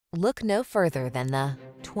Look no further than the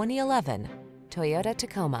 2011 Toyota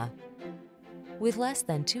Tacoma. With less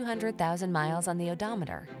than 200,000 miles on the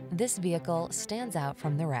odometer, this vehicle stands out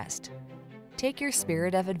from the rest. Take your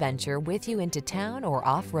spirit of adventure with you into town or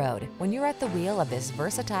off-road when you're at the wheel of this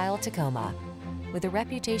versatile Tacoma. With a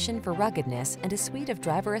reputation for ruggedness and a suite of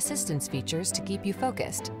driver assistance features to keep you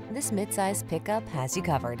focused, this midsize pickup has you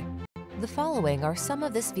covered. The following are some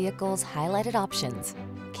of this vehicle's highlighted options: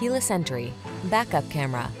 keyless entry, backup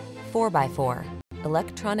camera, 4x4,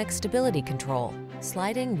 electronic stability control,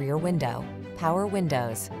 sliding rear window, power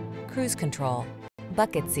windows, cruise control,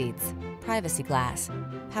 bucket seats, privacy glass,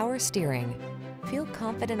 power steering. Feel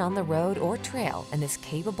confident on the road or trail in this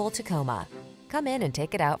capable Tacoma. Come in and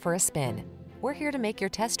take it out for a spin. We're here to make your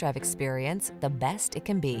test drive experience the best it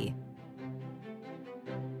can be.